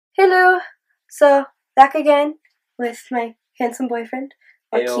Hello. So, back again with my handsome boyfriend,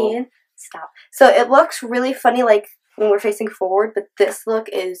 Joaquin. Stop. So, it looks really funny, like, when we're facing forward, but this look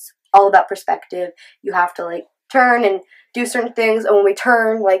is all about perspective. You have to, like, turn and do certain things, and when we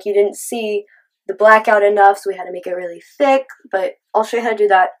turn, like, you didn't see the blackout enough, so we had to make it really thick, but I'll show you how to do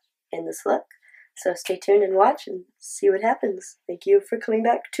that in this look. So, stay tuned and watch and see what happens. Thank you for coming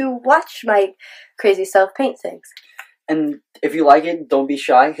back to watch my crazy self-paint things. And if you like it, don't be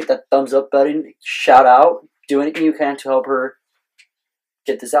shy. Hit that thumbs up button. Shout out. Do anything you can to help her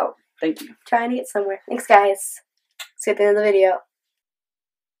get this out. Thank you. Trying to get somewhere. Thanks, guys. See you at the end of the video.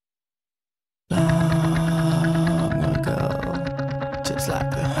 Long ago, just like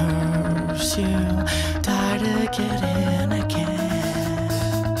the hearse, you died to get in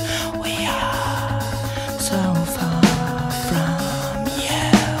again. We are so far from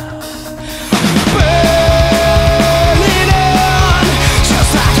you. Burning on,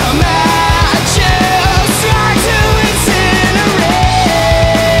 just like a match, trying to incinerate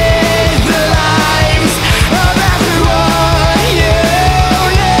the lives of everyone you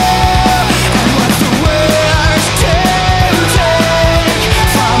know. And what's the worst to take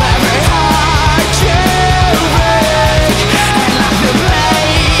from every heart you break?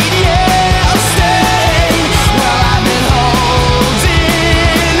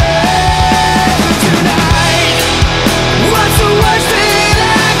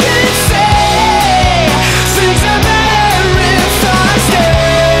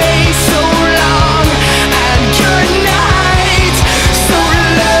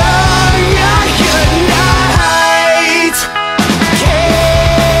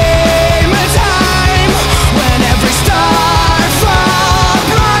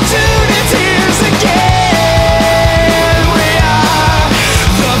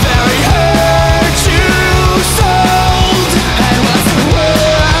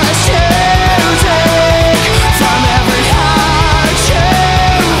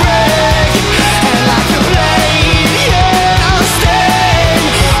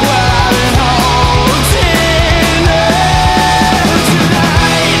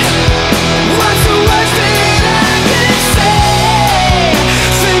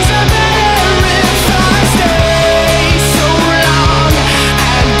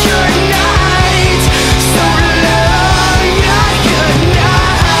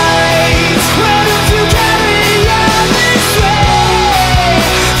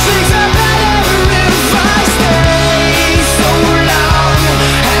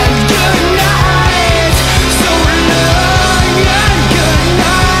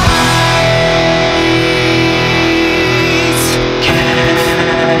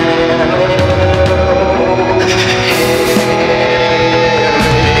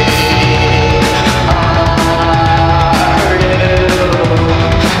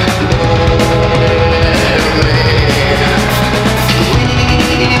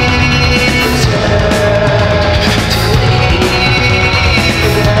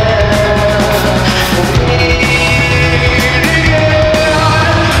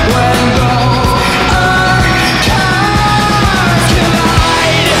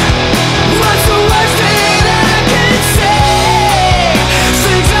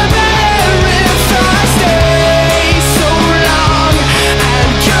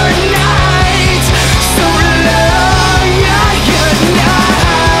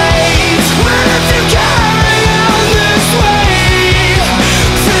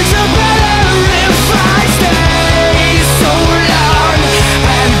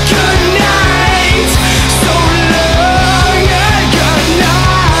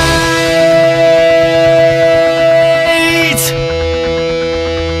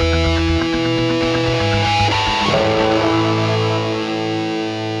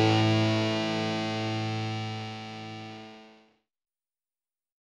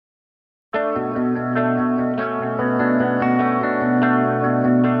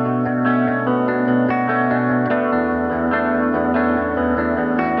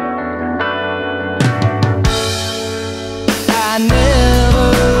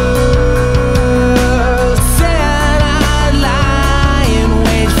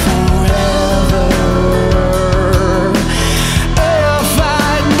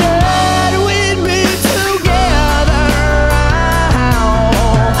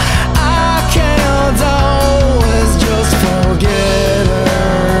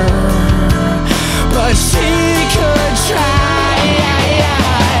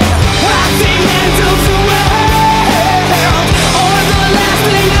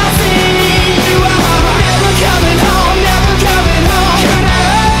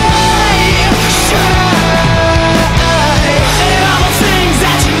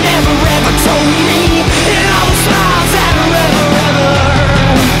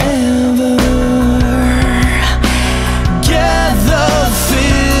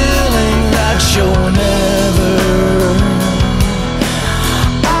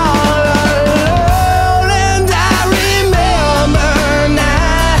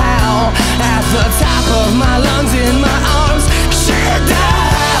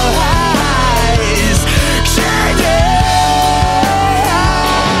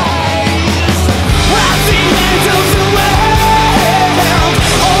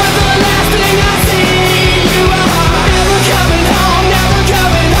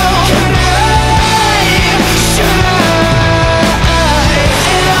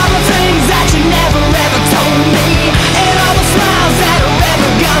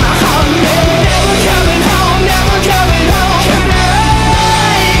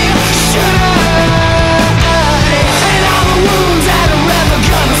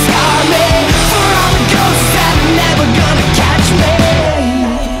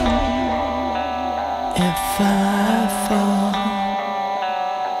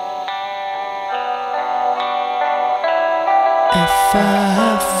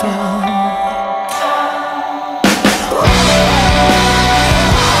 waterfall.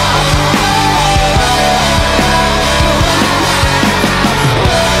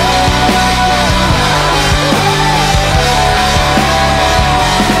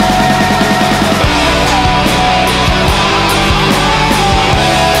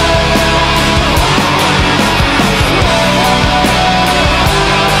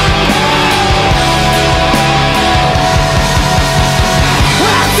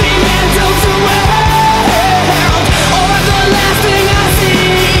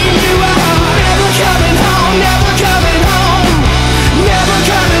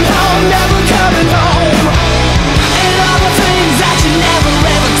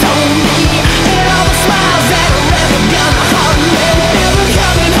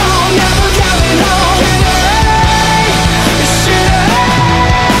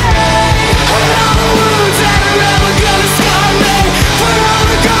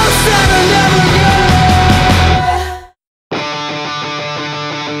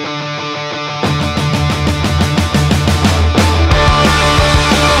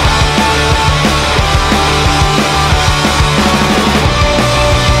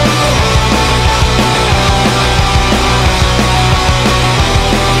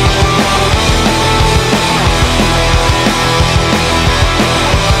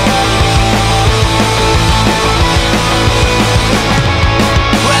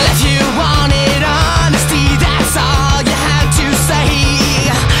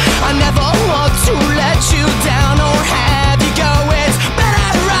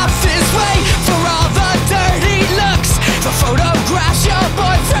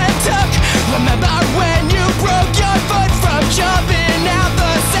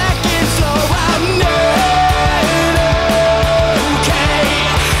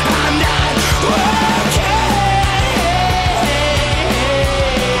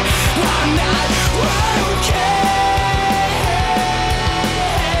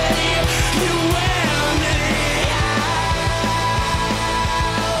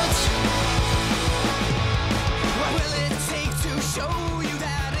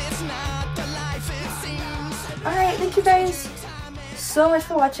 Alright, thank you guys so much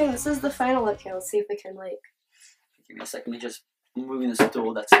for watching. This is the final look here. Let's see if we can, like... Give me a second. Just moving the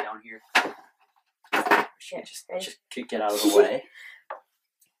stool that's down here. Yeah, Just kick it out of the way.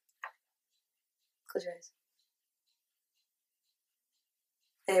 Close your eyes.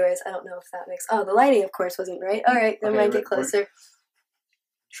 Anyways, I don't know if that makes... Oh, the lighting, of course, wasn't right. Alright, then might get closer.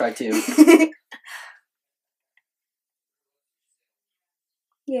 Try to.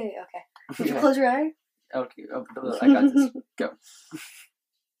 Yeah, okay. Did you close your eye? Okay, I got this. Go.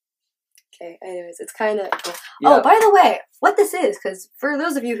 Okay, anyways, it's kind of... Yeah. Oh, by the way, what this is, because for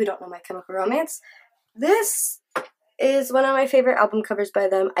those of you who don't know My Chemical Romance, this is one of my favorite album covers by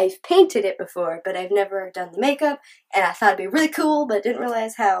them. I've painted it before, but I've never done the makeup, and I thought it'd be really cool, but didn't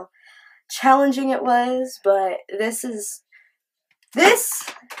realize how challenging it was, but this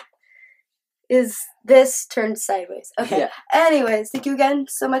turned sideways. Okay, yeah. Anyways, thank you again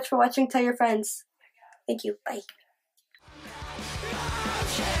so much for watching. Tell your friends. Thank you. Bye.